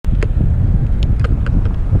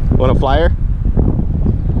Want a flyer?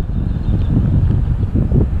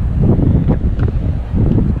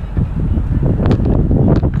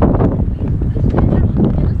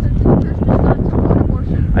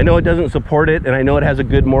 I know it doesn't support it, and I know it has a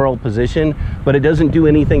good moral position, but it doesn't do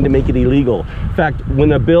anything to make it illegal. In fact,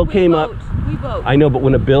 when a bill came up, we vote. I know, but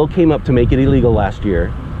when a bill came up to make it illegal last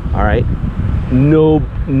year, all right,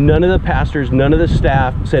 none of the pastors, none of the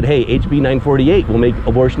staff said, hey, HB 948 will make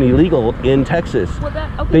abortion illegal in Texas. Well,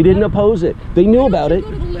 okay, they didn't oppose it. They knew about it. Do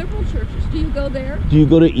you go to the liberal churches? Do you go there? Do you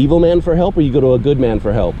go to evil man for help, or you go to a good man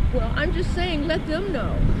for help? Well, I'm just saying, let them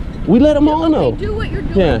know. We let them all know. Do what you're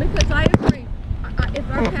doing, because I agree. If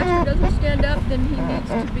our pastor doesn't stand up, then he needs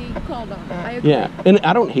to be called on. I agree. Yeah, and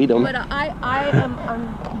I don't hate him. But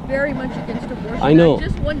I'm very much against abortion. I know. I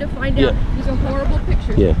just wanted to find out. These are horrible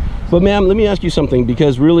pictures. Yeah. But ma'am, let me ask you something,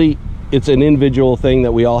 because really it's an individual thing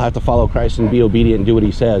that we all have to follow Christ and be obedient and do what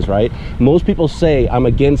he says, right? Most people say I'm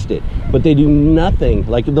against it, but they do nothing.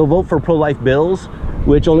 Like, they'll vote for pro-life bills,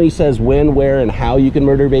 which only says when, where, and how you can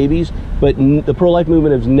murder babies, but the pro-life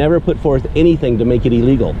movement has never put forth anything to make it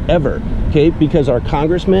illegal, ever, okay? Because our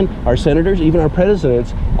congressmen, our senators, even our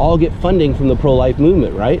presidents all get funding from the pro-life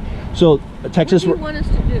movement, right? So Texas... What do you want us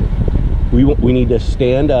to do? We need to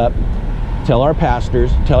stand up, tell our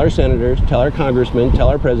pastors, tell our senators, tell our congressmen, tell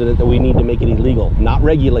our president that we need to make it illegal, not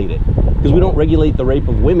regulate it. Because we don't regulate the rape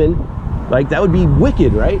of women. Like, that would be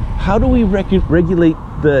wicked, right? How do we regulate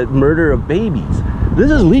the murder of babies? This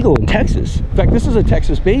is legal in Texas. In fact, this is a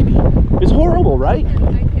Texas baby. It's horrible, right? I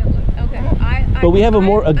can't look. Okay. But we have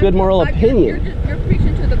a good moral opinion. You're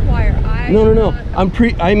preaching to the choir. No.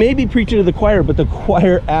 I may be preaching to the choir, but the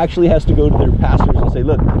choir actually has to go to their pastors and say,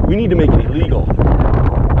 look, we need to make it illegal.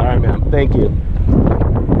 All right, ma'am. Thank you.